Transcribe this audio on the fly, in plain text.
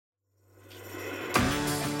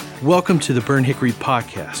Welcome to the Burn Hickory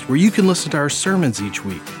Podcast, where you can listen to our sermons each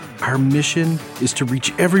week. Our mission is to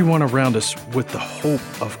reach everyone around us with the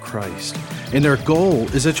hope of Christ. And our goal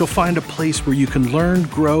is that you'll find a place where you can learn,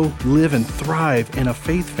 grow, live, and thrive in a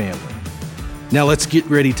faith family. Now let's get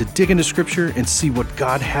ready to dig into Scripture and see what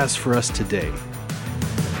God has for us today.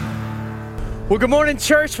 Well, good morning,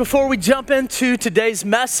 church. Before we jump into today's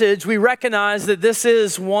message, we recognize that this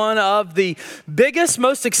is one of the biggest,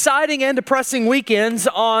 most exciting and depressing weekends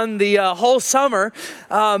on the whole summer.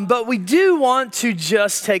 But we do want to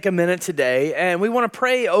just take a minute today, and we want to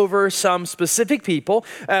pray over some specific people.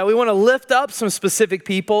 We want to lift up some specific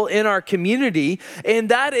people in our community, and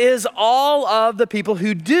that is all of the people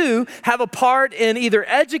who do have a part in either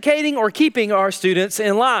educating or keeping our students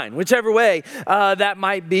in line, whichever way that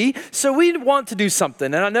might be. So we want to do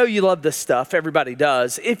something, and I know you love this stuff. Everybody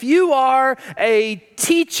does. If you are a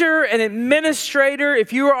teacher, an administrator,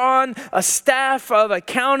 if you are on a staff of a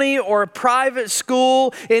county or a private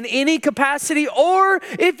school in any capacity, or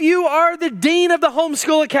if you are the dean of the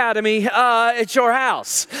homeschool academy at your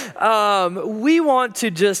house, we want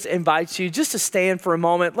to just invite you just to stand for a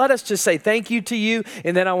moment. Let us just say thank you to you,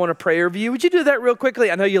 and then I want to pray over you. Would you do that real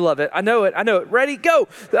quickly? I know you love it. I know it. Ready? Go.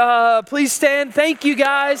 Please stand. Thank you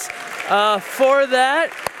guys for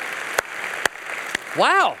that.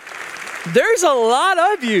 Wow. There's a lot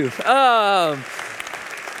of you.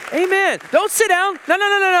 Amen. Don't sit down.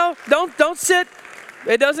 No. Don't sit.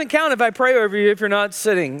 It doesn't count if I pray over you if you're not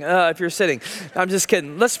sitting, if you're sitting. I'm just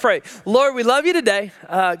kidding. Let's pray. Lord, we love you today.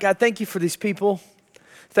 God, thank you for these people.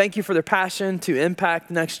 Thank you for their passion to impact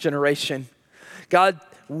the next generation. God,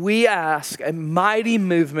 we ask a mighty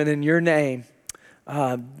movement in your name,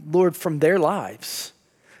 Lord, from their lives.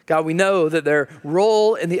 God, we know that their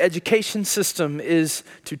role in the education system is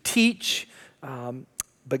to teach,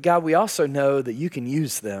 but God, we also know that you can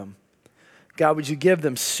use them. God, would you give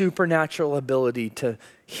them supernatural ability to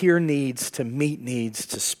hear needs, to meet needs,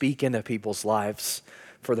 to speak into people's lives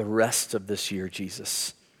for the rest of this year,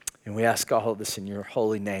 Jesus. And we ask all of this in your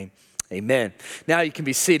holy name. Amen. Now you can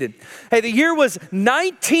be seated. Hey, the year was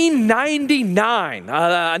 1999.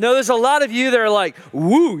 I know there's a lot of you that are like,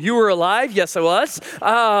 woo, you were alive? Yes, I was.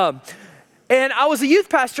 And I was a youth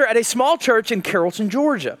pastor at a small church in Carrollton,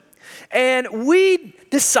 Georgia. And we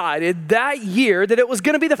decided that year that it was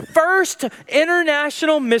going to be the first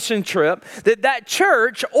international mission trip that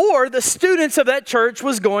church or the students of that church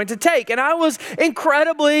was going to take. And I was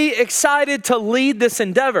incredibly excited to lead this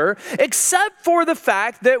endeavor, except for the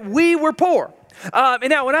fact that we were poor. And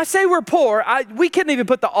now, when I say we're poor, we couldn't even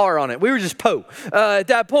put the R on it. We were just po at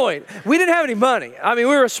that point. We didn't have any money. I mean,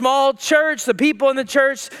 we were a small church. The people in the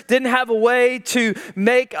church didn't have a way to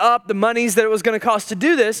make up the monies that it was going to cost to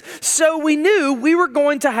do this. So we knew we were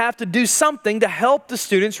going to have to do something to help the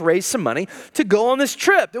students raise some money to go on this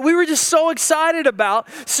trip that we were just so excited about.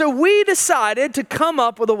 So we decided to come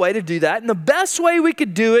up with a way to do that. And the best way we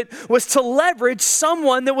could do it was to leverage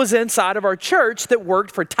someone that was inside of our church that worked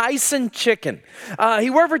for Tyson Chicken. He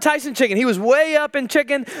worked for Tyson Chicken. He was way up in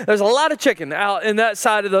chicken. There's a lot of chicken out in that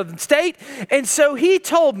side of the state. And so he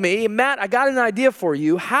told me, Matt, I got an idea for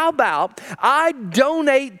you. How about I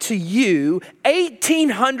donate to you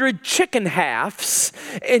 1,800 chicken halves,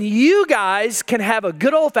 and you guys can have a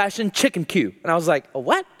good old-fashioned chicken Q. And I was like, a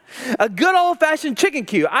what? A good old-fashioned chicken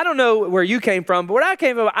Q. I don't know where you came from, but where I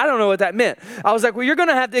came from, I don't know what that meant. I was like, well, you're going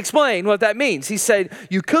to have to explain what that means. He said,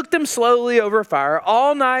 you cook them slowly over fire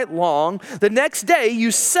all night long. The next day,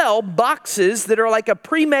 you sell boxes that are like a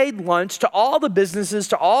pre-made lunch to all the businesses,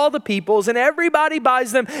 to all the peoples, and everybody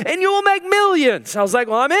buys them, and you will make millions. I was like,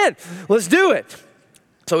 well, I'm in. Let's do it.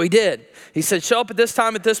 So he did. He said, show up at this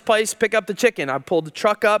time at this place, pick up the chicken. I pulled the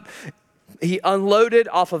truck up. He unloaded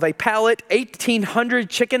off of a pallet 1,800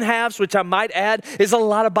 chicken halves, which I might add is a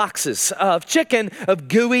lot of boxes of chicken, of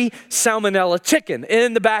gooey salmonella chicken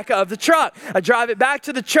in the back of the truck. I drive it back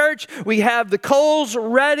to the church. We have the coals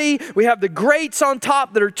ready. We have the grates on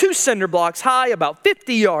top that are 2 cinder blocks high, about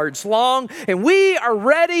 50 yards long. And we are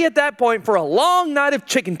ready at that point for a long night of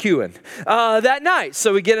chicken queuing that night.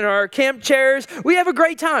 So we get in our camp chairs. We have a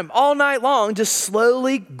great time all night long, just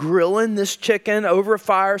slowly grilling this chicken over a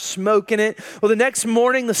fire, smoking it. Well, the next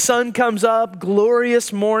morning, the sun comes up,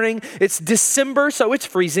 glorious morning. It's December, so it's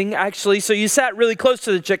freezing, actually. So you sat really close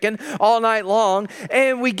to the chicken all night long.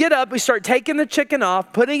 And we get up, we start taking the chicken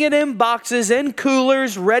off, putting it in boxes, in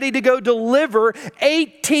coolers, ready to go deliver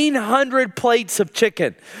 1,800 plates of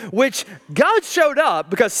chicken, which God showed up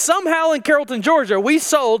because somehow in Carrollton, Georgia, we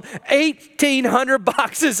sold 1,800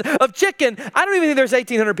 boxes of chicken. I don't even think there's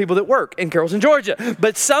 1,800 people that work in Carrollton, Georgia,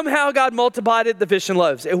 but somehow God multiplied it, the fish and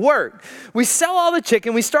loaves. It worked. We sell all the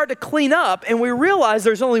chicken, we start to clean up, and we realize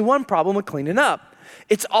there's only one problem with cleaning up.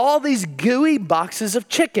 It's all these gooey boxes of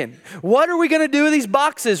chicken. What are we going to do with these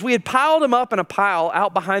boxes? We had piled them up in a pile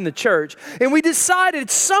out behind the church, and we decided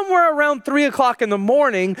somewhere around 3 o'clock in the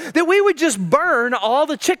morning that we would just burn all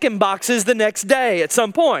the chicken boxes the next day at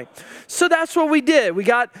some point. So that's what we did. We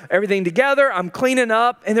got everything together. I'm cleaning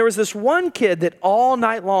up, and there was this one kid that all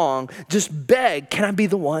night long just begged, can I be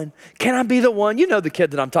the one? Can I be the one? You know the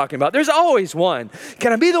kid that I'm talking about. There's always one.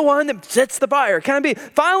 Can I be the one that sets the fire? Can I be?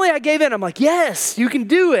 Finally, I gave in. I'm like, yes, you can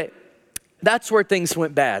do it. That's where things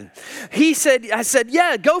went bad. I said,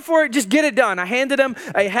 yeah, go for it. Just get it done. I handed him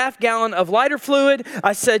a half gallon of lighter fluid.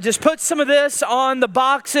 I said, just put some of this on the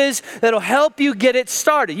boxes. That'll help you get it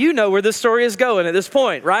started. You know where this story is going at this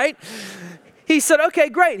point, right? He said, okay,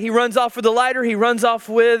 great. He runs off with the lighter. He runs off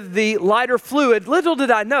with the lighter fluid. Little did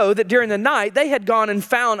I know that during the night, they had gone and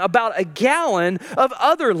found about a gallon of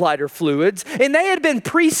other lighter fluids, and they had been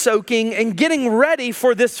pre-soaking and getting ready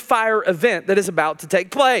for this fire event that is about to take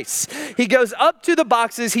place. He goes up to the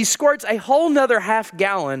boxes. He squirts a whole nother half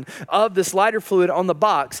gallon of this lighter fluid on the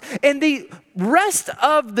box, and the rest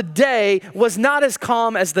of the day was not as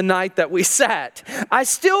calm as the night that we sat. I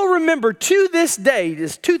still remember to this day,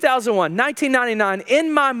 this 2001, 1999,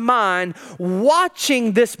 in my mind,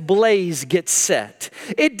 watching this blaze get set.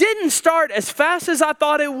 It didn't start as fast as I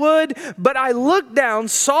thought it would, but I looked down,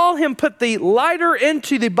 saw him put the lighter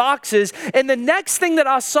into the boxes, and the next thing that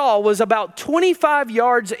I saw was about 25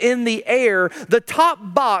 yards in the air, the top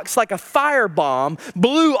box, like a firebomb,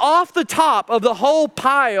 blew off the top of the whole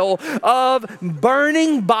pile of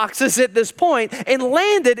burning boxes at this point and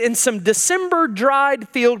landed in some December dried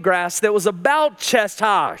field grass that was about chest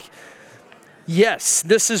high. Yes,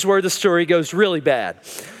 this is where the story goes really bad.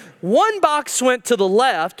 One box went to the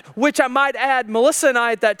left, which I might add, Melissa and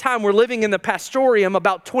I at that time were living in the pastorium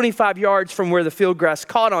about 25 yards from where the field grass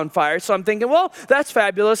caught on fire. So I'm thinking, well, that's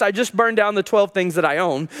fabulous. I just burned down the 12 things that I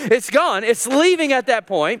own. It's gone. It's leaving at that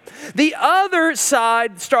point. The other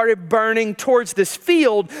side started burning towards this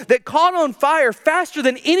field that caught on fire faster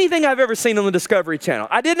than anything I've ever seen on the Discovery Channel.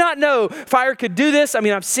 I did not know fire could do this. I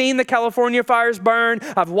mean, I've seen the California fires burn.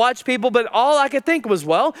 I've watched people, but all I could think was,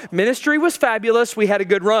 well, ministry was fabulous. We had a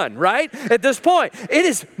good run. Right? At this point, it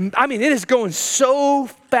is going so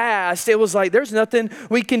fast. It was like, there's nothing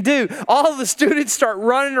we can do. All of the students start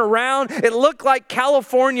running around. It looked like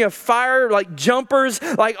California fire, like jumpers,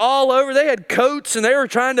 like all over. They had coats and they were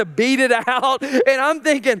trying to beat it out. And I'm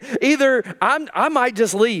thinking either I might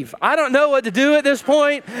just leave. I don't know what to do at this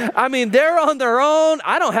point. I mean, they're on their own.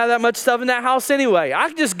 I don't have that much stuff in that house anyway. I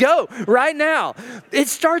can just go right now. It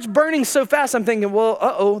starts burning so fast. I'm thinking,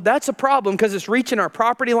 well, that's a problem because it's reaching our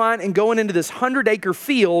property line and going into this 100-acre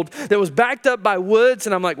field that was backed up by woods.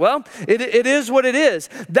 And I'm like, well, it is what it is.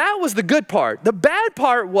 That was the good part. The bad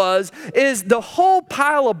part is the whole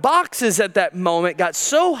pile of boxes at that moment got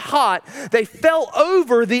so hot, they fell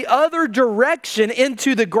over the other direction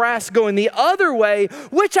into the grass going the other way,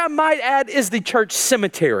 which I might add is the church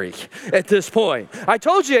cemetery at this point. I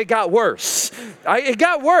told you it got worse. It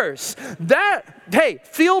got worse. Hey,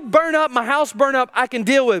 field burn up, my house burn up, I can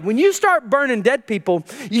deal with. When you start burning dead people,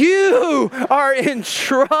 you are in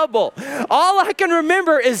trouble. All I can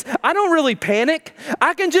remember is I don't really panic.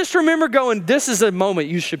 I can just remember going, this is a moment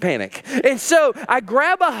you should panic. And so I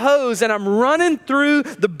grab a hose and I'm running through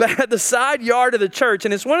the side yard of the church.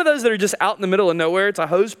 And it's one of those that are just out in the middle of nowhere. It's a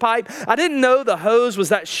hose pipe. I didn't know the hose was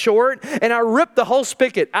that short. And I ripped the whole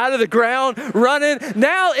spigot out of the ground, running.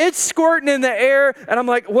 Now it's squirting in the air. And I'm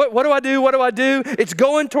like, what do I do? What do I do? It's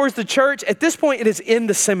going towards the church. At this point, it is in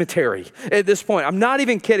the cemetery. At this point, I'm not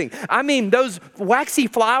even kidding. I mean, those waxy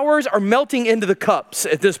flowers are melting into the cups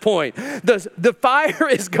at this point. The fire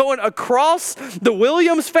is going across the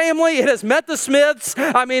Williams family. It has met the Smiths.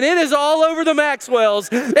 I mean, it is all over the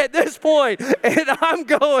Maxwells at this point. And I'm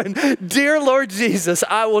going, dear Lord Jesus,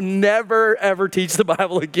 I will never, ever teach the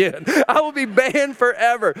Bible again. I will be banned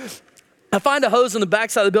forever. I find a hose on the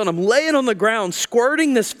backside of the building. I'm laying on the ground,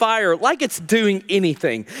 squirting this fire like it's doing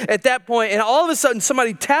anything at that point. And all of a sudden,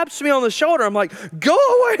 somebody taps me on the shoulder. I'm like, go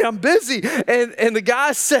away, I'm busy. And the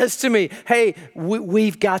guy says to me, hey,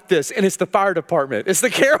 we've got this. And it's the fire department. It's the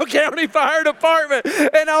Carroll County Fire Department.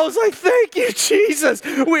 And I was like, thank you, Jesus.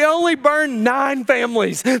 We only burned 9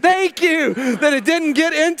 families. Thank you that it didn't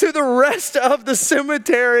get into the rest of the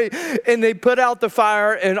cemetery. And they put out the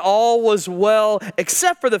fire and all was well,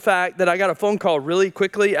 except for the fact that I got a phone call really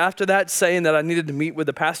quickly after that saying that I needed to meet with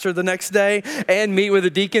the pastor the next day and meet with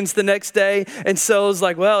the deacons the next day. And so I was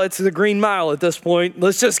like, well, it's the Green Mile at this point.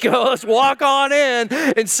 Let's just go. Let's walk on in.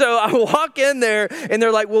 And so I walk in there and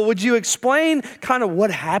they're like, well, would you explain kind of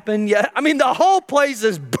what happened yet? I mean, the whole place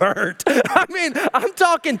is burnt. I mean, I'm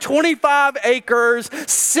talking 25 acres,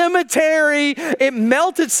 cemetery. It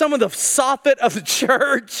melted some of the soffit of the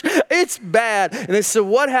church. It's bad. And they said,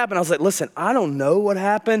 what happened? I was like, listen, I don't know what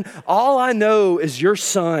happened. All I know is your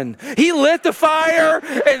son. He lit the fire,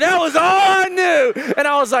 and that was all I knew. And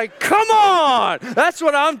I was like, come on. That's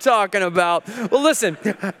what I'm talking about. Well, listen,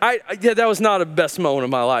 that was not a best moment of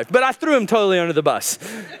my life, but I threw him totally under the bus.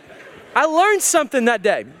 I learned something that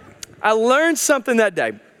day. I learned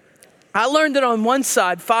that on one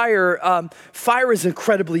side, fire is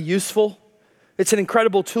incredibly useful. It's an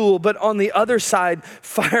incredible tool, but on the other side,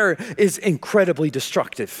 fire is incredibly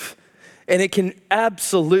destructive. And it can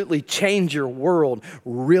absolutely change your world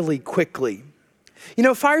really quickly. You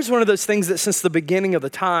know, fire is one of those things that since the beginning of the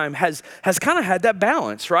time has kind of had that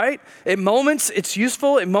balance, right? At moments, it's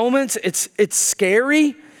useful. At moments, it's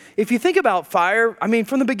scary. If you think about fire, I mean,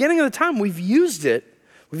 from the beginning of the time, we've used it.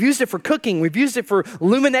 We've used it for cooking. We've used it for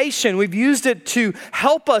illumination. We've used it to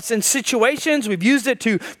help us in situations. We've used it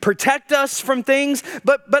to protect us from things.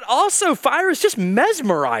 But also fire is just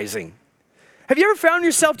mesmerizing. Have you ever found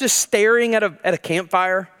yourself just staring at a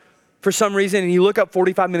campfire for some reason and you look up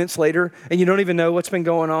 45 minutes later and you don't even know what's been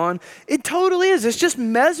going on? It totally is. It's just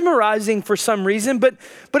mesmerizing for some reason, but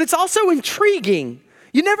it's also intriguing.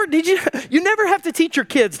 You never have to teach your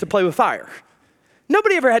kids to play with fire.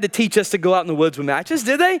 Nobody ever had to teach us to go out in the woods with matches,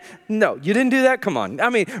 did they? No, you didn't do that? Come on. I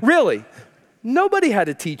mean, really, nobody had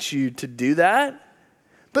to teach you to do that.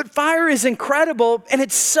 But fire is incredible, and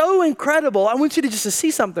it's so incredible. I want you to just to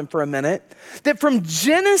see something for a minute, that from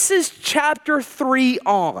Genesis chapter 3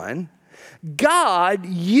 on, God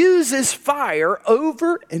uses fire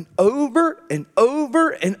over and over and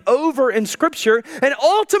over and over in Scripture, and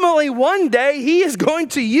ultimately one day He is going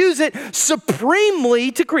to use it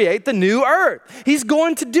supremely to create the new earth. He's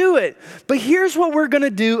going to do it. But here's what we're going to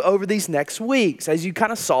do over these next weeks, as you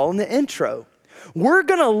kind of saw in the intro. We're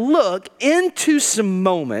going to look into some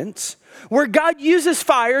moments where God uses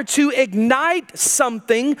fire to ignite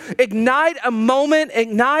something, ignite a moment,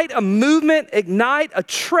 ignite a movement, ignite a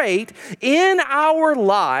trait in our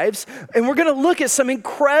lives. And we're going to look at some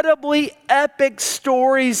incredibly epic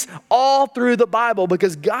stories all through the Bible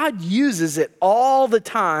because God uses it all the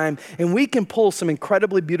time. And we can pull some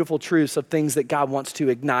incredibly beautiful truths of things that God wants to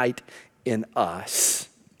ignite in us.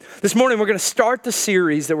 This morning, we're going to start the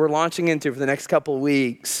series that we're launching into for the next couple of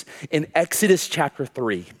weeks in Exodus chapter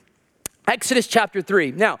 3. Exodus chapter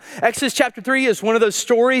 3. Now, Exodus chapter 3 is one of those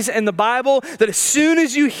stories in the Bible that as soon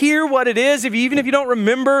as you hear what it is, even if you don't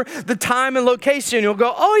remember the time and location, you'll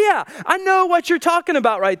go, oh yeah, I know what you're talking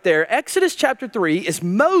about right there. Exodus chapter 3 is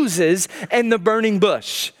Moses and the burning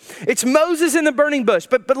bush. It's Moses in the burning bush.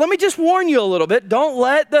 But let me just warn you a little bit. Don't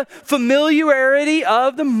let the familiarity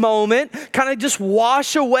of the moment kind of just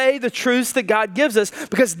wash away the truths that God gives us,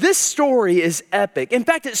 because this story is epic. In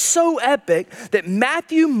fact, it's so epic that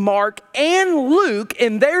Matthew, Mark, and Luke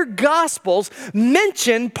in their Gospels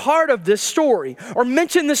mention part of this story, or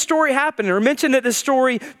mention the story happening, or mention that this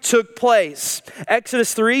story took place.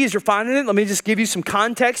 Exodus 3, as you're finding it, let me just give you some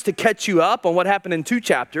context to catch you up on what happened in 2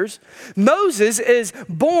 chapters. Moses is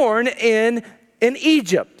born in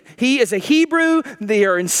Egypt. He is a Hebrew. They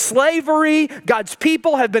are in slavery. God's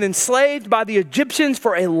people have been enslaved by the Egyptians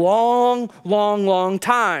for a long, long, long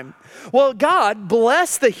time. Well, God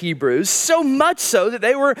blessed the Hebrews so much so that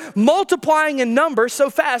they were multiplying in number so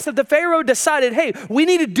fast that the Pharaoh decided, hey, we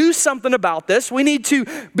need to do something about this. We need to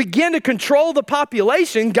begin to control the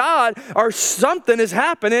population. God, or something is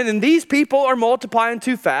happening, and these people are multiplying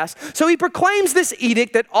too fast. So he proclaims this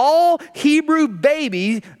edict that all Hebrew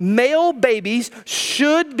babies, male babies,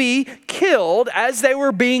 should be killed as they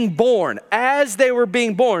were being born. As they were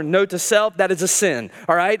being born. Note to self, that is a sin.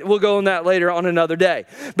 All right, we'll go on that later on another day.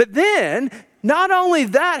 But then, not only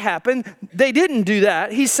that happened, they didn't do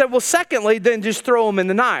that. He said, well, secondly, then just throw them in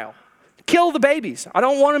the Nile. Kill the babies. I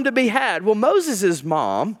don't want them to be had. Well, Moses'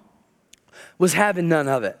 mom was having none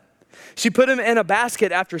of it. She put him in a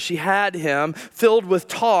basket after she had him filled with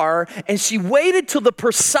tar, and she waited till the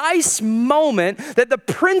precise moment that the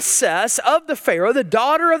princess of the Pharaoh, the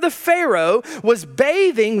daughter of the Pharaoh, was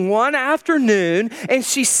bathing one afternoon, and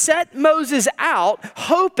she set Moses out,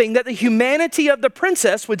 hoping that the humanity of the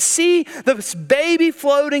princess would see this baby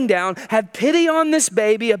floating down, have pity on this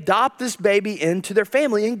baby, adopt this baby into their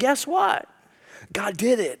family. And guess what? God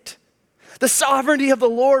did it. The sovereignty of the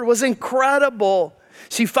Lord was incredible.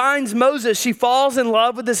 She finds Moses. She falls in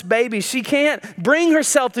love with this baby. She can't bring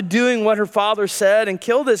herself to doing what her father said and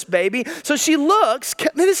kill this baby. So she looks,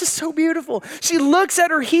 man, this is so beautiful. She looks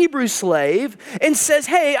at her Hebrew slave and says,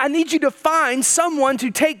 hey, I need you to find someone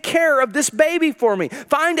to take care of this baby for me.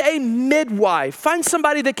 Find a midwife. Find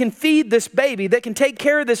somebody that can feed this baby, that can take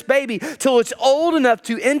care of this baby till it's old enough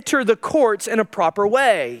to enter the courts in a proper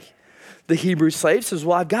way. The Hebrew slave says,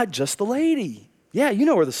 well, I've got just the lady. Yeah, you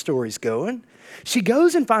know where the story's going. She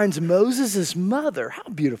goes and finds Moses' mother. How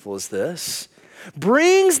beautiful is this?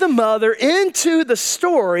 Brings the mother into the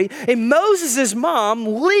story, and Moses'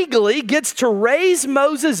 mom legally gets to raise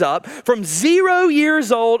Moses up from 0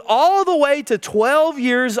 years old all the way to 12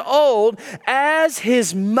 years old as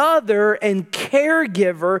his mother and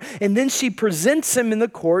caregiver, and then she presents him in the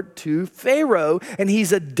court to Pharaoh, and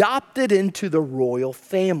he's adopted into the royal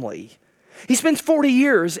family. He spends 40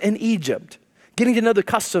 years in Egypt, getting to know the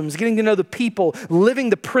customs, getting to know the people, living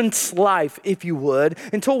the prince life, if you would,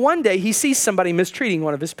 until one day he sees somebody mistreating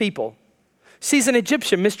one of his people. Sees an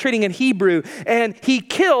Egyptian mistreating a Hebrew, and he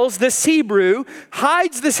kills this Hebrew,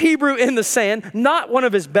 hides this Hebrew in the sand, not one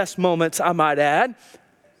of his best moments, I might add,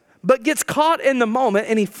 but gets caught in the moment,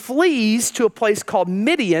 and he flees to a place called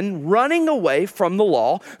Midian, running away from the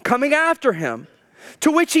law, coming after him.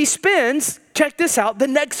 To which he spends, check this out, the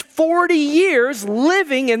next 40 years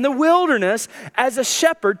living in the wilderness as a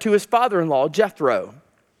shepherd to his father-in-law, Jethro.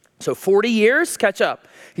 So 40 years, catch up,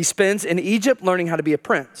 he spends in Egypt learning how to be a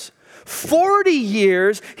prince. 40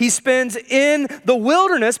 years he spends in the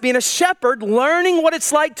wilderness being a shepherd, learning what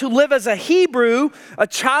it's like to live as a Hebrew, a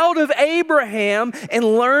child of Abraham, and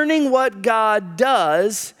learning what God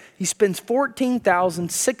does. He spends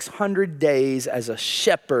 14,600 days as a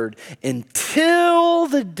shepherd until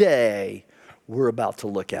the day we're about to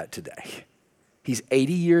look at today. He's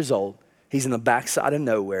 80 years old. He's in the backside of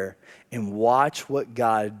nowhere. And watch what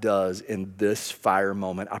God does in this fire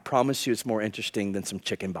moment. I promise you it's more interesting than some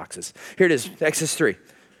chicken boxes. Here it is, Exodus 3,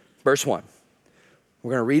 verse 1.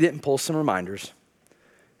 We're going to read it and pull some reminders.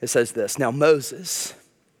 It says this, now Moses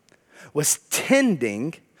was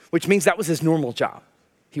tending, which means that was his normal job.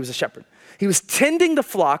 He was a shepherd. He was tending the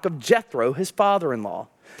flock of Jethro, his father-in-law.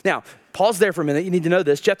 Now, pause there for a minute. You need to know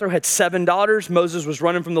this. Jethro had 7 daughters. Moses was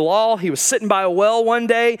running from the law. He was sitting by a well one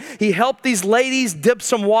day. He helped these ladies dip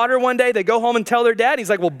some water one day. They go home and tell their dad. He's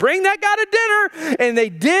like, well, bring that guy to dinner. And they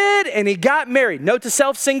did, and he got married. Note to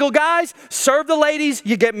self, single guys, serve the ladies,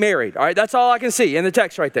 you get married. All right, that's all I can see in the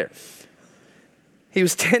text right there. He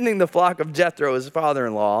was tending the flock of Jethro, his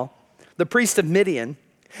father-in-law, the priest of Midian.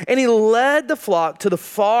 And he led the flock to the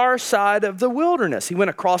far side of the wilderness. He went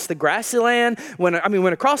across the grassy land, went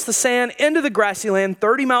across the sand into the grassy land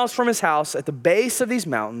 30 miles from his house at the base of these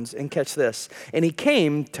mountains. And catch this. And he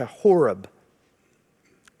came to Horeb,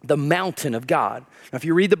 the mountain of God. Now, if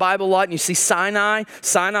you read the Bible a lot and you see Sinai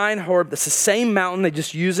and Horeb, that's the same mountain. They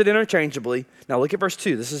just use it interchangeably. Now look at verse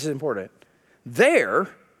 2. This is important. There,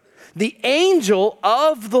 the angel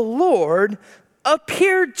of the Lord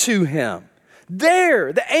appeared to him.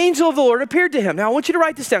 There, the angel of the Lord appeared to him. Now, I want you to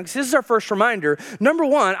write this down because this is our first reminder. Number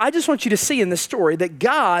one, I just want you to see in this story that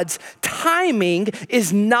God's timing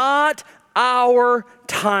is not our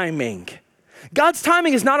timing. God's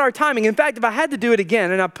timing is not our timing. In fact, if I had to do it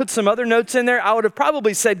again and I put some other notes in there, I would have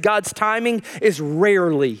probably said God's timing is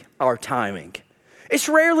rarely our timing. It's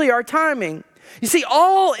rarely our timing. You see,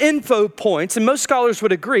 all info points, and most scholars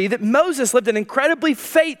would agree, that Moses lived an incredibly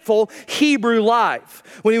faithful Hebrew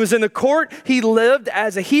life. When he was in the court, he lived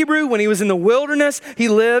as a Hebrew. When he was in the wilderness, he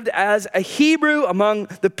lived as a Hebrew among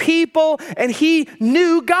the people, and he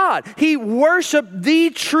knew God. He worshiped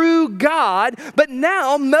the true God, but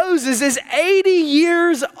now Moses is 80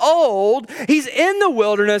 years old. He's in the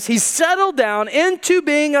wilderness. He's settled down into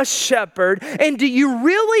being a shepherd, and do you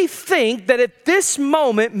really think that at this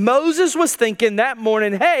moment, Moses was thinking that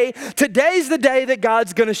morning, hey, today's the day that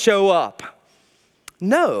God's going to show up?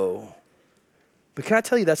 No. But can I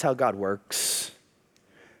tell you that's how God works?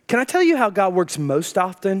 Can I tell you how God works most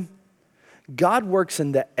often? God works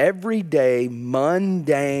in the everyday,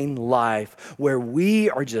 mundane life where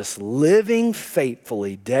we are just living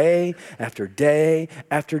faithfully day after day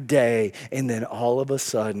after day, and then all of a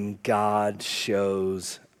sudden God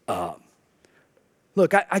shows up.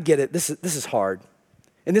 Look, I get it. This is hard.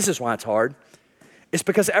 And this is why it's hard. It's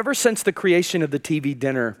because ever since the creation of the TV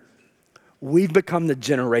dinner, we've become the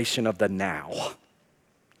generation of the now.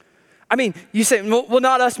 I mean, you say, well,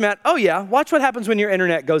 not us, Matt. Oh yeah, watch what happens when your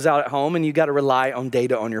internet goes out at home and you got to rely on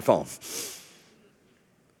data on your phone.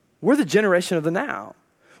 We're the generation of the now.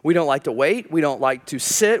 We don't like to wait. We don't like to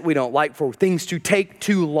sit. We don't like for things to take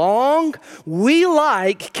too long. We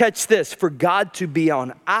like, catch this, for God to be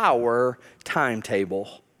on our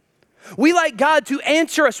timetable. We like God to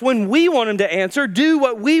answer us when we want him to answer, do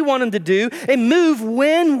what we want him to do, and move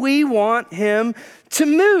when we want him to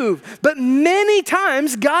move. But many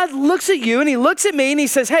times God looks at you and he looks at me and he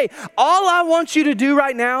says, hey, all I want you to do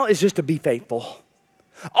right now is just to be faithful.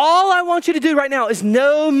 All I want you to do right now is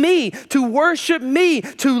know me, to worship me,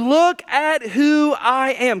 to look at who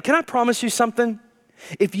I am. Can I promise you something?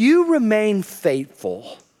 If you remain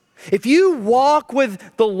faithful, if you walk with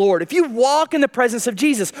the Lord, if you walk in the presence of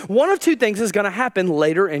Jesus, one of two things is going to happen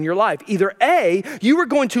later in your life. Either A, you are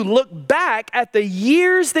going to look back at the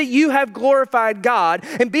years that you have glorified God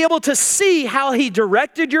and be able to see how he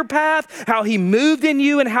directed your path, how he moved in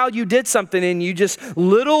you, and how you did something in you just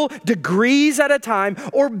little degrees at a time.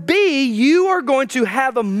 Or B, you are going to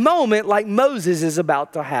have a moment like Moses is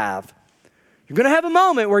about to have. You're going to have a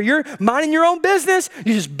moment where you're minding your own business,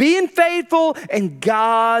 you're just being faithful, and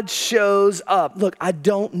God shows up. Look, I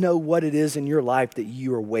don't know what it is in your life that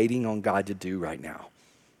you are waiting on God to do right now.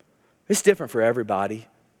 It's different for everybody.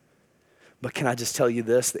 But can I just tell you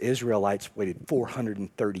this? The Israelites waited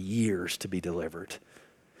 430 years to be delivered.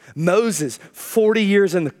 Moses, 40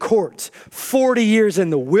 years in the courts, 40 years in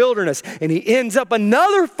the wilderness, and he ends up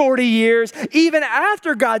another 40 years even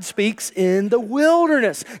after God speaks in the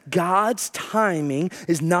wilderness. God's timing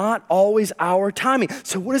is not always our timing.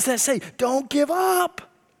 So what does that say? Don't give up.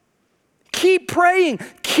 Keep praying,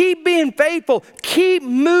 keep being faithful, keep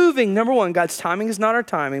moving. Number one, God's timing is not our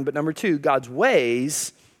timing, but number two, God's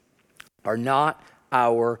ways are not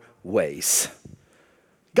our ways.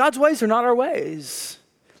 God's ways are not our ways.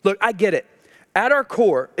 Look, I get it. At our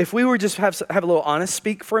core, if we were just have a little honest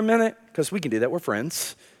speak for a minute, because we can do that, we're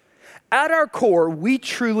friends. At our core, we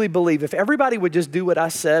truly believe if everybody would just do what I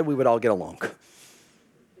said, we would all get along.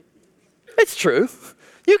 It's true.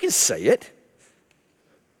 You can say it.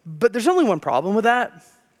 But there's only one problem with that,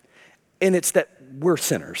 and it's that we're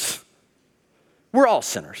sinners. We're all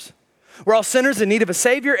sinners. We're all sinners in need of a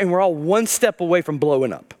Savior, and we're all one step away from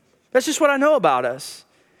blowing up. That's just what I know about us.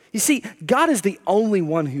 You see, God is the only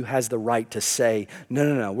one who has the right to say,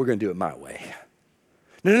 no, we're going to do it my way.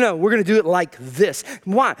 No, we're going to do it like this.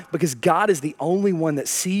 Why? Because God is the only one that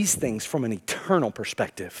sees things from an eternal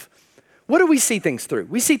perspective. What do we see things through?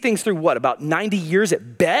 We see things through what, about 90 years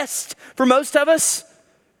at best for most of us?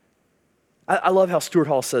 I love how Stuart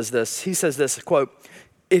Hall says this. He says this, quote,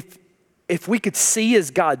 if we could see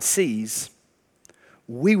as God sees,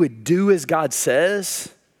 we would do as God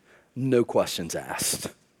says, no questions asked.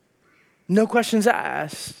 No questions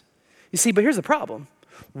asked. You see, but here's the problem.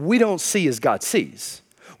 We don't see as God sees.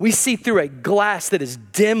 We see through a glass that is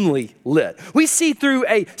dimly lit. We see through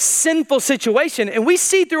a sinful situation, and we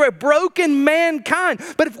see through a broken mankind.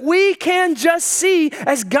 But if we can just see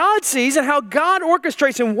as God sees and how God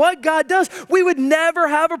orchestrates and what God does, we would never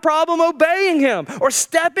have a problem obeying him or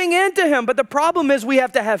stepping into him. But the problem is we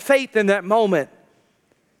have to have faith in that moment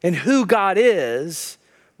in who God is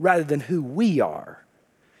rather than who we are.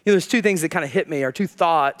 You know, there's two things that kind of hit me, or two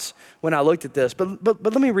thoughts when I looked at this. But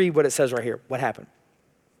let me read what it says right here, what happened.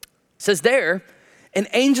 It says there, an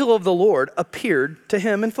angel of the Lord appeared to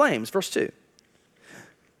him in flames, verse 2.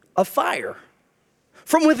 A fire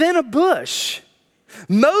from within a bush.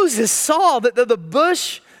 Moses saw that the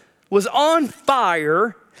bush was on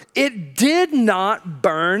fire. It did not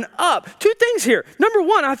burn up. Two things here. Number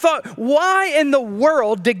one, I thought, why in the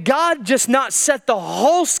world did God just not set the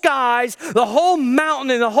whole skies, the whole mountain,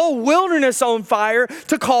 and the whole wilderness on fire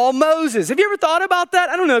to call Moses? Have you ever thought about that?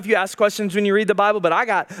 I don't know if you ask questions when you read the Bible, but I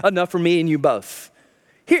got enough for me and you both.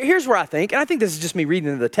 Here's where I think, and I think this is just me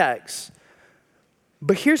reading the text,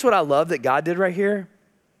 but here's what I love that God did right here.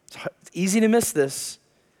 It's easy to miss this.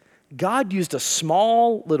 God used a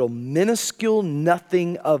small, little, minuscule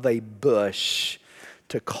nothing of a bush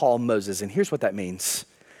to call Moses. And here's what that means.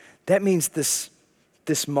 That means this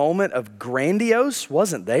moment of grandiose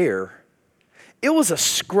wasn't there. It was a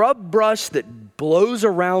scrub brush that blows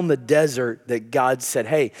around the desert that God said,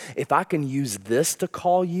 hey, if I can use this to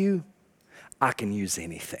call you, I can use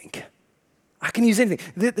anything. I can use anything.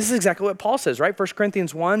 This is exactly what Paul says, right? 1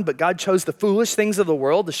 Corinthians 1, but God chose the foolish things of the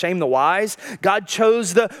world to shame the wise. God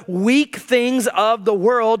chose the weak things of the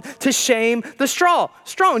world to shame the strong.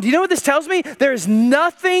 Do you know what this tells me? There is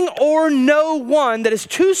nothing or no one that is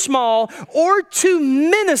too small or too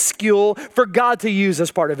minuscule for God to use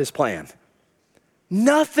as part of his plan.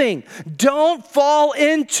 Nothing. Don't fall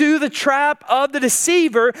into the trap of the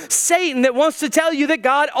deceiver, Satan, that wants to tell you that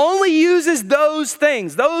God only uses those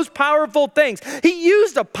things, those powerful things. He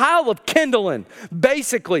used a pile of kindling,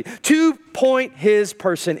 basically, to point his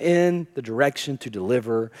person in the direction to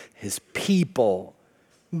deliver his people.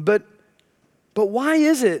 But why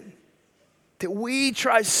is it that we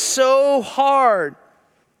try so hard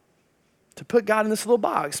to put God in this little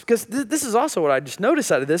box? Because this is also what I just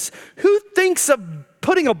noticed out of this. Who thinks of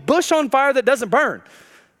putting a bush on fire that doesn't burn?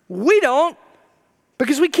 We don't,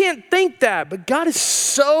 because we can't think that. But God is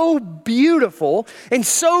so beautiful and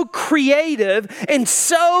so creative and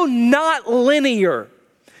so not linear.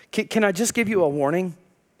 Can I just give you a warning?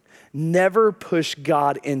 Never push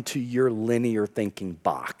God into your linear thinking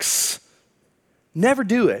box. Never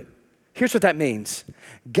do it. Here's what that means.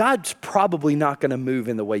 God's probably not going to move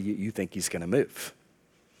in the way you think he's going to move.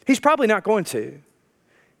 He's probably not going to.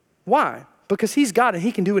 Why? Because he's God and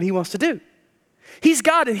he can do what he wants to do. He's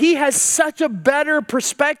God and he has such a better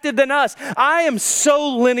perspective than us. I am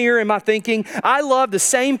so linear in my thinking. I love the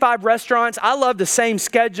same 5 restaurants. I love the same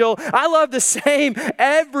schedule. I love the same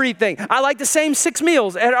everything. I like the same 6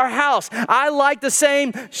 meals at our house. I like the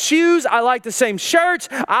same shoes. I like the same shirts.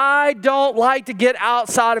 I don't like to get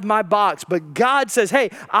outside of my box. But God says, hey,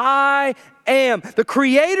 I am the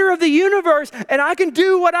creator of the universe and I can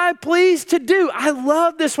do what I please to do. I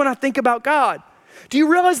love this when I think about God. Do you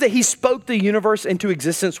realize that he spoke the universe into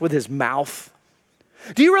existence with his mouth?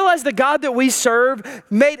 Do you realize the God that we serve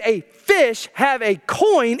made a fish have a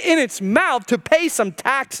coin in its mouth to pay some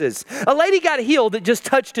taxes? A lady got healed that just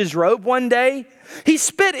touched his robe one day. He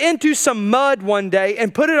spit into some mud one day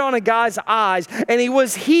and put it on a guy's eyes and he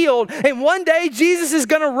was healed. And one day Jesus is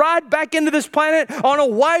going to ride back into this planet on a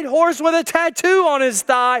white horse with a tattoo on his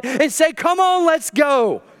thigh and say, come on, let's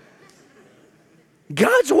go.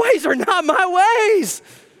 God's ways are not my ways.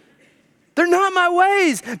 They're not my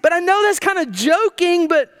ways. But I know that's kind of joking,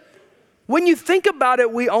 but when you think about it,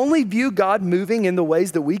 we only view God moving in the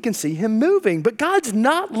ways that we can see him moving. But God's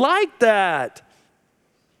not like that.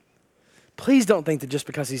 Please don't think that just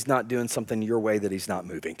because he's not doing something your way that he's not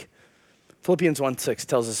moving. Philippians 1:6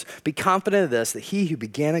 tells us, be confident of this, that he who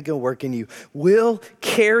began a good work in you will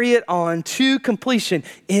carry it on to completion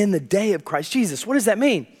in the day of Christ Jesus. What does that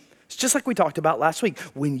mean? It's just like we talked about last week.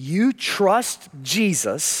 When you trust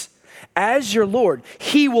Jesus as your Lord,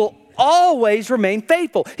 he will always remain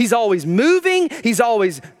faithful. He's always moving, he's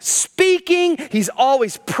always speaking, he's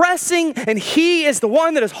always pressing, and he is the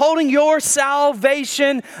one that is holding your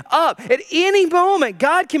salvation up. At any moment,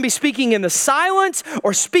 God can be speaking in the silence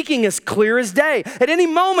or speaking as clear as day. At any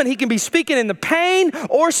moment, he can be speaking in the pain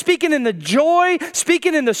or speaking in the joy,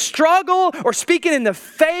 speaking in the struggle or speaking in the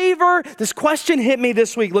favor. This question hit me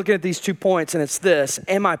this week looking at these 2 points, and it's this: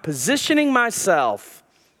 am I positioning myself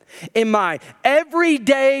in my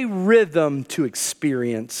everyday rhythm to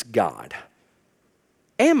experience God?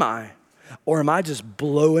 Am I? Or am I just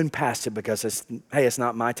blowing past it because it's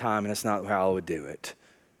not my time and it's not how I would do it?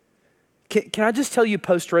 Can I just tell you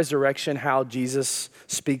post-resurrection how Jesus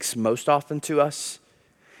speaks most often to us?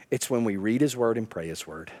 It's when we read his word and pray his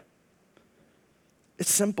word.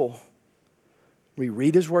 It's simple. We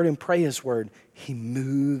read his word and pray his word. He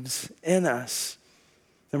moves in us.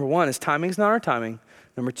 Number 1, his timing is not our timing.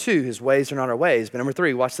 Number 2, his ways are not our ways. But number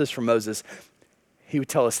 3, watch this from Moses. He would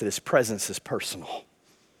tell us that his presence is personal.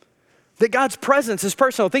 That God's presence is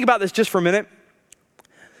personal. Think about this just for a minute.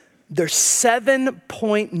 There's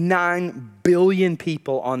 7.9 billion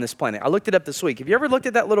people on this planet. I looked it up this week. Have you ever looked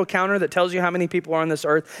at that little counter that tells you how many people are on this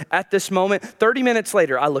earth at this moment? 30 minutes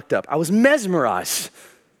later, I looked up. I was mesmerized.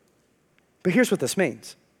 But here's what this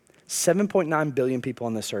means. 7.9 billion people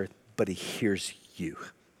on this earth, but he hears you.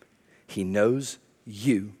 He knows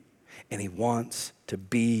you, and he wants to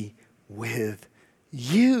be with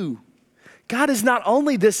you. God is not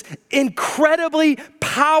only this incredibly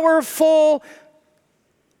powerful,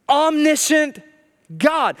 omniscient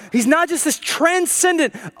God. He's not just this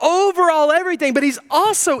transcendent, overall everything, but he's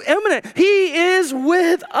also immanent. He is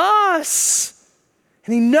with us,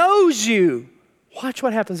 and he knows you. Watch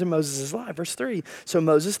what happens in Moses' life. Verse 3, so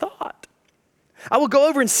Moses thought, I will go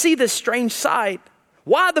over and see this strange sight,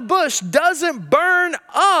 why the bush doesn't burn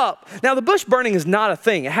up. Now, the bush burning is not a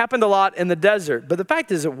thing. It happened a lot in the desert, but the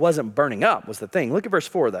fact is it wasn't burning up was the thing. Look at verse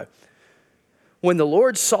 4, though. When the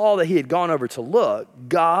Lord saw that he had gone over to look,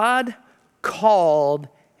 God called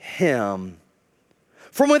him.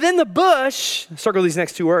 From within the bush, circle these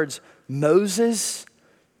next 2 words, Moses,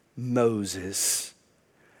 Moses.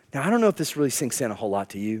 Now, I don't know if this really sinks in a whole lot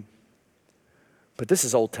to you, but this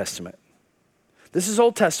is Old Testament. This is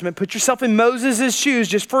Old Testament. Put yourself in Moses' shoes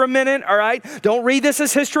just for a minute, all right? Don't read this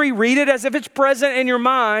as history. Read it as if it's present in your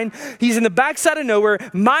mind. He's in the backside of nowhere,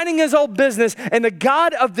 minding his old business, and the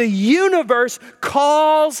God of the universe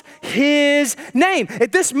calls his name.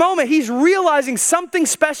 At this moment, he's realizing something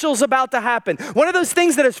special is about to happen. One of those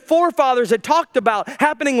things that his forefathers had talked about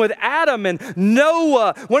happening with Adam and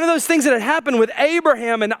Noah, one of those things that had happened with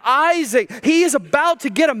Abraham and Isaac. He is about to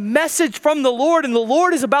get a message from the Lord, and the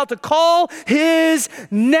Lord is about to call his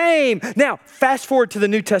name. Now, fast forward to the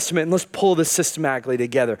New Testament, and let's pull this systematically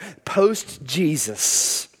together. Post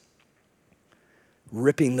Jesus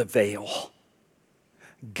ripping the veil,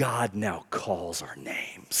 God now calls our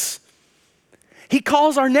names. He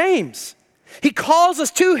calls our names. He calls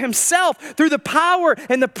us to himself through the power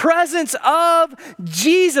and the presence of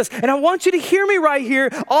Jesus. And I want you to hear me right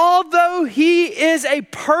here. Although he is a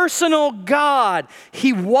personal God,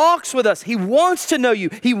 he walks with us. He wants to know you.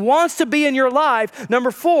 He wants to be in your life.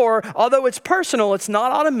 Number 4, although it's personal, it's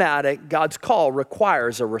not automatic. God's call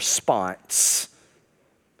requires a response.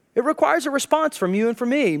 It requires a response from you and from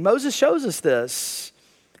me. Moses shows us this.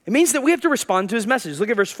 It means that we have to respond to his message. Look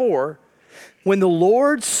at verse 4. When the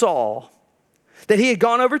Lord saw that he had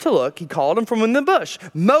gone over to look, he called him from in the bush.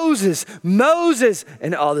 Moses, Moses.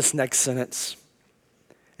 And this next sentence.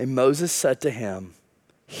 And Moses said to him,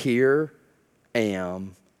 here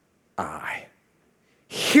am I.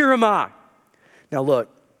 Here am I. Now look,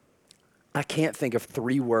 I can't think of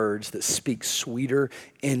 3 words that speak sweeter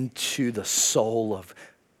into the soul of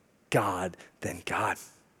God than God.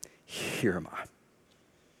 Here am I.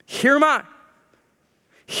 Here am I.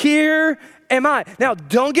 Here am I. Now,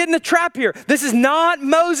 don't get in the trap here. This is not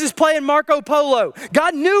Moses playing Marco Polo.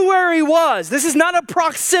 God knew where he was. This is not a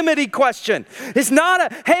proximity question. It's not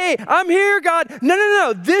a, hey, I'm here, God.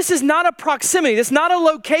 No. This is not a proximity. It's not a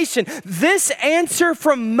location. This answer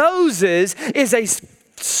from Moses is a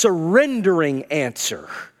surrendering answer.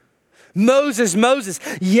 Moses,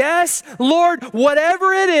 yes, Lord,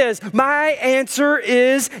 whatever it is, my answer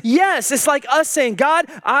is yes. It's like us saying, God,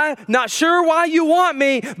 I'm not sure why you want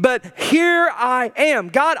me, but here I am.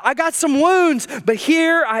 God, I got some wounds, but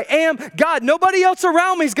here I am. God, nobody else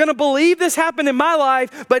around me is going to believe this happened in my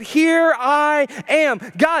life, but here I am.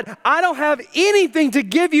 God, I don't have anything to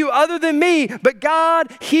give you other than me, but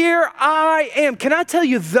God, here I am. Can I tell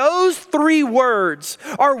you, those 3 words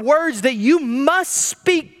are words that you must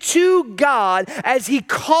speak to God as he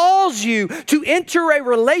calls you to enter a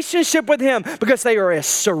relationship with him, because they are a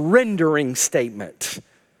surrendering statement.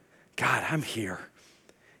 God, I'm here.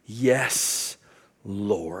 Yes,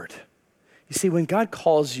 Lord. You see, when God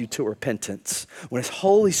calls you to repentance, when his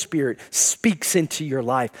Holy Spirit speaks into your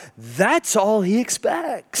life, that's all he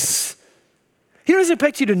expects. He doesn't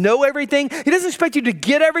expect you to know everything. He doesn't expect you to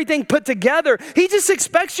get everything put together. He just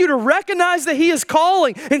expects you to recognize that he is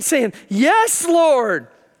calling and saying, yes, Lord.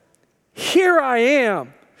 Here I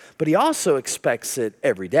am. But he also expects it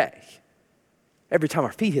every day. Every time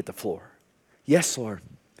our feet hit the floor. Yes, Lord,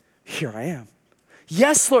 here I am.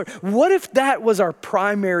 Yes, Lord. What if that was our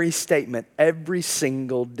primary statement every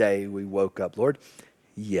single day we woke up? Lord,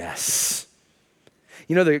 yes.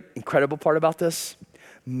 You know the incredible part about this?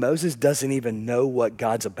 Moses doesn't even know what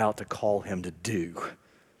God's about to call him to do.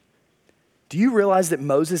 Do you realize that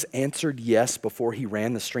Moses answered yes before he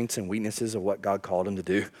ran the strengths and weaknesses of what God called him to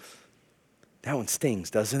do? That one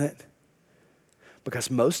stings, doesn't it?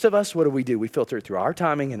 Because most of us, what do? We filter it through our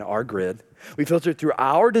timing and our grid. We filter it through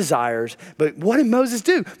our desires. But what did Moses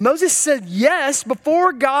do? Moses said yes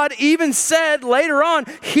before God even said later on,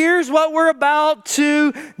 here's what we're about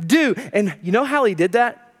to do. And you know how he did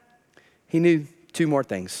that? He knew 2 more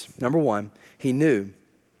things. Number 1, he knew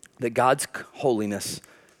that God's holiness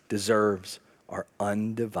deserves our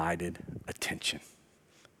undivided attention.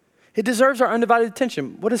 It deserves our undivided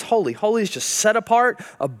attention. What is holy? Holy is just set apart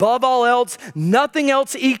above all else. Nothing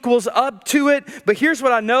else equals up to it. But here's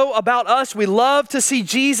what I know about us. We love to see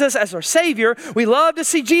Jesus as our Savior. We love to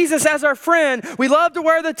see Jesus as our friend. We love to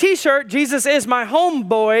wear the t-shirt, Jesus is my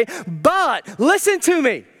homeboy. But listen to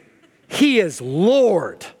me. He is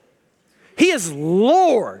Lord. He is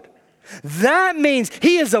Lord. That means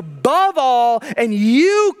he is above all, and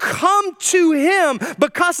you come to him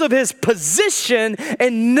because of his position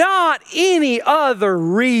and not any other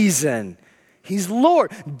reason. He's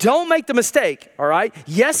Lord. Don't make the mistake, all right?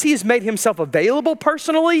 Yes, he's made himself available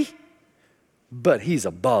personally, but he's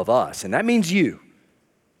above us, and that means you.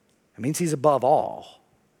 It means he's above all.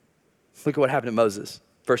 Look at what happened to Moses.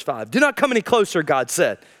 Verse 5, do not come any closer, God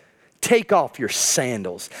said. take off your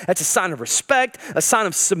sandals. That's a sign of respect, a sign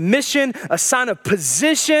of submission, a sign of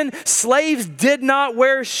position. Slaves did not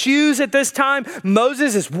wear shoes at this time.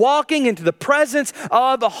 Moses is walking into the presence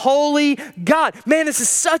of a holy God. Man, this is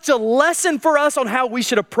such a lesson for us on how we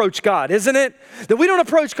should approach God, isn't it? That we don't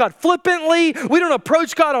approach God flippantly. We don't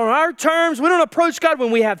approach God on our terms. We don't approach God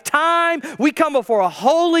when we have time. We come before a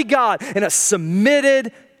holy God in a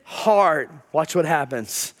submitted heart. Watch what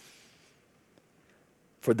happens.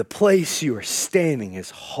 For the place you are standing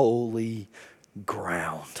is holy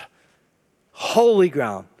ground. Holy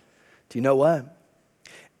ground. Do you know what?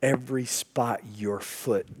 Every spot your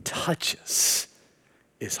foot touches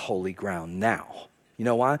is holy ground now. You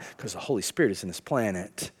know why? Because the Holy Spirit is in this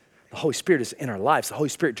planet. The Holy Spirit is in our lives. The Holy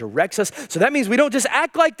Spirit directs us. So that means we don't just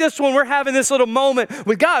act like this when we're having this little moment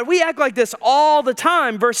with God. We act like this all the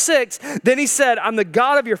time. Verse 6, then he said, I'm the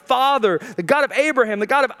God of your father, the God of Abraham, the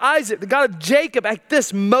God of Isaac, the God of Jacob. At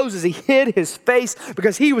this, Moses, he hid his face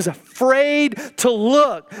because he was afraid to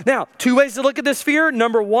look. Now, two ways to look at this fear.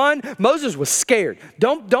 Number one, Moses was scared.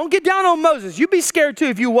 Don't get down on Moses. You'd be scared too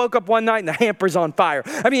if you woke up one night and the hamper's on fire.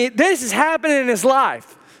 I mean, this is happening in his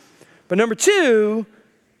life. But number two,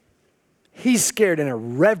 he's scared in a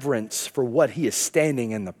reverence for what he is standing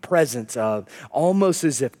in the presence of, almost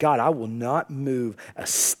as if, God, I will not move a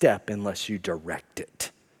step unless you direct it.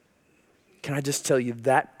 Can I just tell you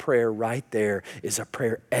that prayer right there is a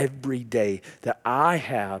prayer every day that I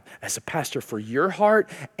have as a pastor for your heart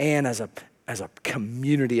and as a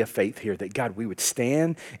community of faith here, that God, we would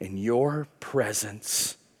stand in your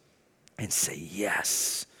presence and say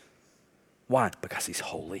yes. Why? Because he's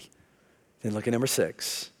holy. Then look at number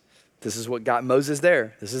 6. This is what got Moses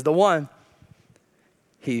there. This is the one.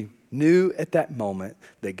 He knew at that moment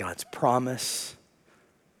that God's promise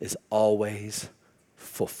is always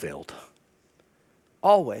fulfilled.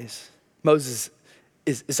 Always. Moses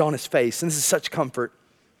is on his face, and this is such comfort.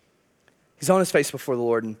 He's on his face before the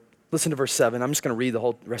Lord. And listen to verse 7. I'm just going to read the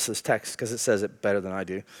whole rest of this text because it says it better than I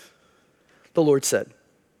do. The Lord said,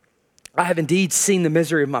 I have indeed seen the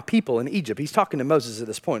misery of my people in Egypt. He's talking to Moses at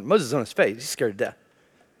this point. Moses is on his face. He's scared to death.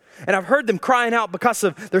 And I've heard them crying out because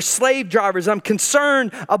of their slave drivers. I'm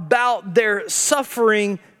concerned about their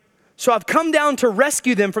suffering. So I've come down to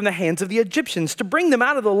rescue them from the hands of the Egyptians, to bring them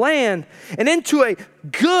out of the land and into a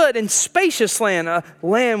good and spacious land, a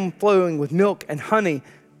land flowing with milk and honey,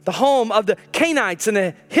 the home of the Canaanites and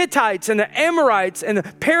the Hittites and the Amorites and the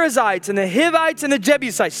Perizzites and the Hivites and the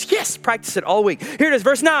Jebusites. Yes, practice it all week. Here it is,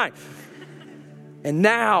 verse 9. And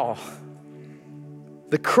now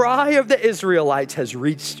the cry of the Israelites has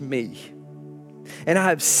reached me, and I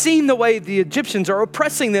have seen the way the Egyptians are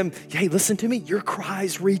oppressing them. Hey, listen to me. Your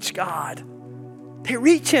cries reach God. They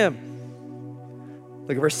reach him.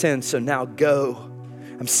 Look at verse 10. So now go.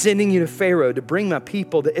 I'm sending you to Pharaoh to bring my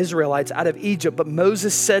people, the Israelites, out of Egypt. But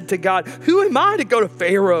Moses said to God, who am I to go to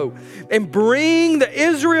Pharaoh and bring the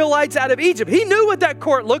Israelites out of Egypt? He knew what that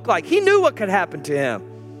court looked like. He knew what could happen to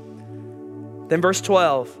him. Then verse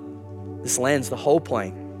 12. This lands the whole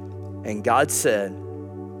plane. And God said,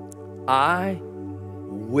 I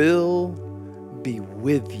will be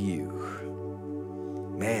with you.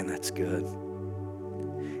 Man, that's good.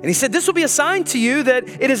 And he said, this will be a sign to you that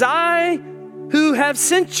it is I who have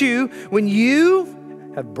sent you. When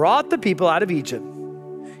you have brought the people out of Egypt,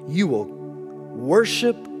 you will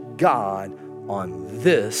worship God on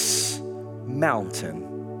this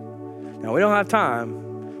mountain. Now, we don't have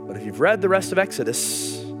time, but if you've read the rest of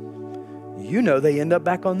Exodus, you know they end up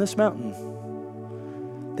back on this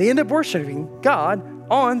mountain. They end up worshiping God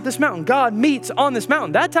on this mountain. God meets on this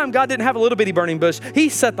mountain. That time, God didn't have a little bitty burning bush. He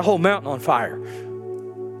set the whole mountain on fire.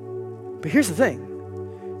 But here's the thing.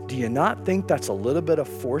 Do you not think that's a little bit of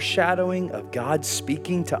foreshadowing of God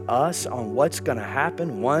speaking to us on what's going to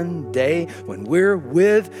happen one day when we're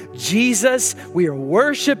with Jesus? We are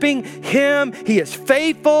worshiping him. He is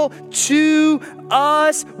faithful to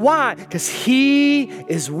us. Why? Because he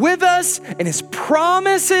is with us and his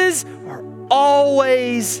promises are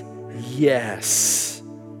always yes.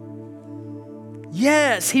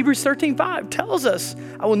 Yes, Hebrews 13:5 tells us,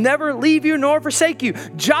 I will never leave you nor forsake you.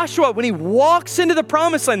 Joshua, when he walks into the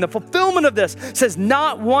promised land, the fulfillment of this says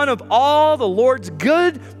not one of all the Lord's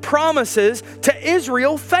good promises to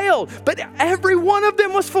Israel failed, but every one of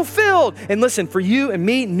them was fulfilled. And listen, for you and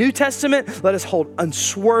me, New Testament, let us hold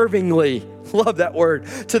unswervingly, love that word,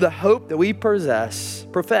 to the hope that we profess.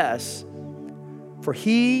 For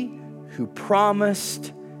he who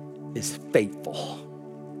promised is faithful.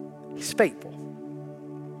 He's faithful.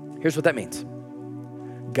 Here's what that means.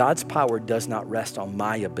 God's power does not rest on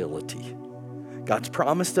my ability. God's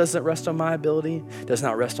promise doesn't rest on my ability, does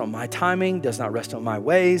not rest on my timing, does not rest on my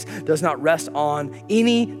ways, does not rest on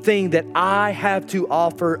anything that I have to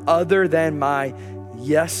offer other than my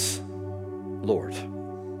yes, Lord.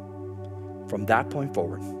 From that point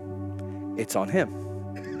forward, it's on him.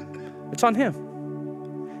 It's on him.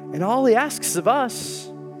 And all he asks of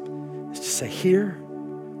us is to say, here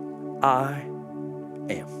I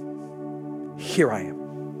am. Here I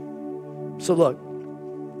am. So look,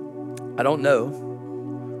 I don't know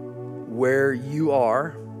where you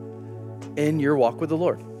are in your walk with the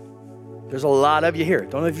Lord. There's a lot of you here.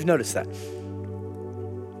 Don't know if you've noticed that.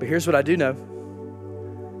 But here's what I do know.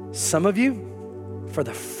 Some of you, for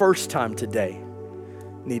the first time today,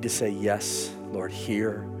 need to say, yes, Lord,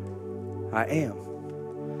 here I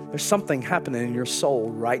am. There's something happening in your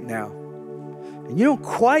soul right now, and you don't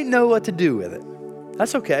quite know what to do with it.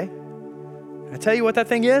 That's okay. Can I tell you what that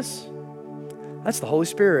thing is? That's the Holy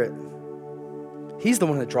Spirit. He's the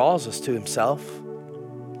one that draws us to himself.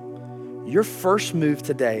 Your first move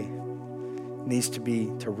today needs to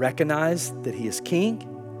be to recognize that he is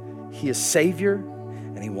King, he is Savior,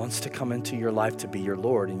 and he wants to come into your life to be your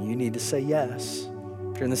Lord, and you need to say yes.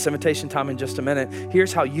 During this invitation time in just a minute,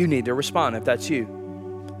 here's how you need to respond if that's you.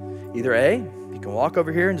 Either A, you can walk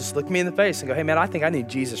over here and just look me in the face and go, hey man, I think I need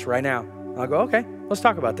Jesus right now. And I'll go, okay, let's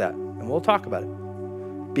talk about that. And we'll talk about it.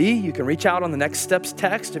 B, you can reach out on the Next Steps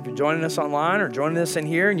text if you're joining us online or joining us in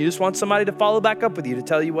here and you just want somebody to follow back up with you to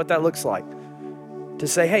tell you what that looks like. To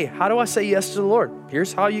say, hey, how do I say yes to the Lord?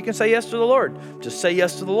 Here's how you can say yes to the Lord. Just say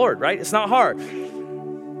yes to the Lord, right? It's not hard.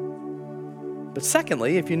 But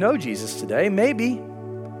secondly, if you know Jesus today, maybe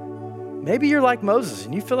you're like Moses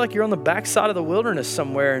and you feel like you're on the backside of the wilderness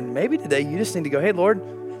somewhere, and maybe today you just need to go, hey, Lord,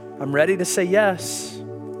 I'm ready to say yes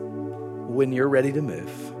when you're ready to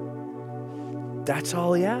move. That's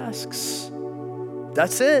all he asks.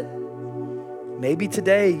 That's it. Maybe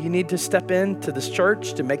today you need to step into this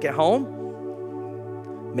church to make it home.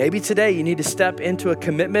 Maybe today you need to step into a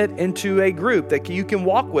commitment, into a group that you can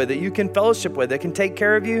walk with, that you can fellowship with, that can take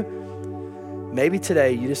care of you. Maybe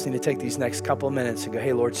today you just need to take these next couple of minutes and go,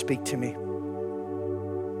 hey, Lord, speak to me.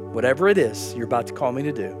 Whatever it is you're about to call me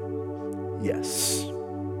to do, yes.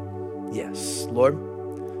 Yes. Lord,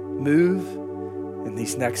 move in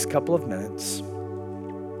these next couple of minutes.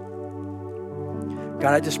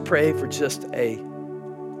 God, I just pray for just a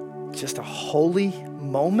holy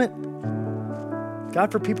moment. God,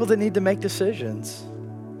 for people that need to make decisions.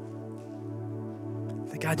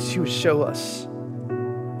 That God, that you would show us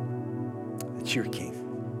that you're King.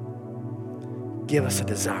 Give us a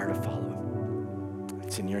desire to follow him.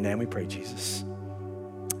 It's in your name we pray, Jesus.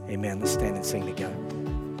 Amen. Let's stand and sing together.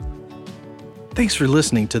 Thanks for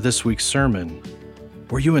listening to this week's sermon.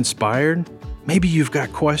 Were you inspired? Maybe you've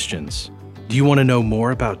got questions. Do you want to know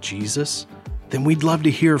more about Jesus? Then we'd love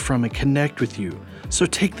to hear from and connect with you. So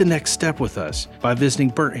take the next step with us by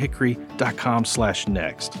visiting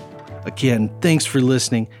burnthickory.com/next. Again, thanks for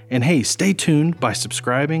listening. And hey, stay tuned by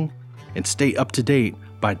subscribing and stay up to date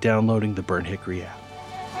by downloading the Burnt Hickory app.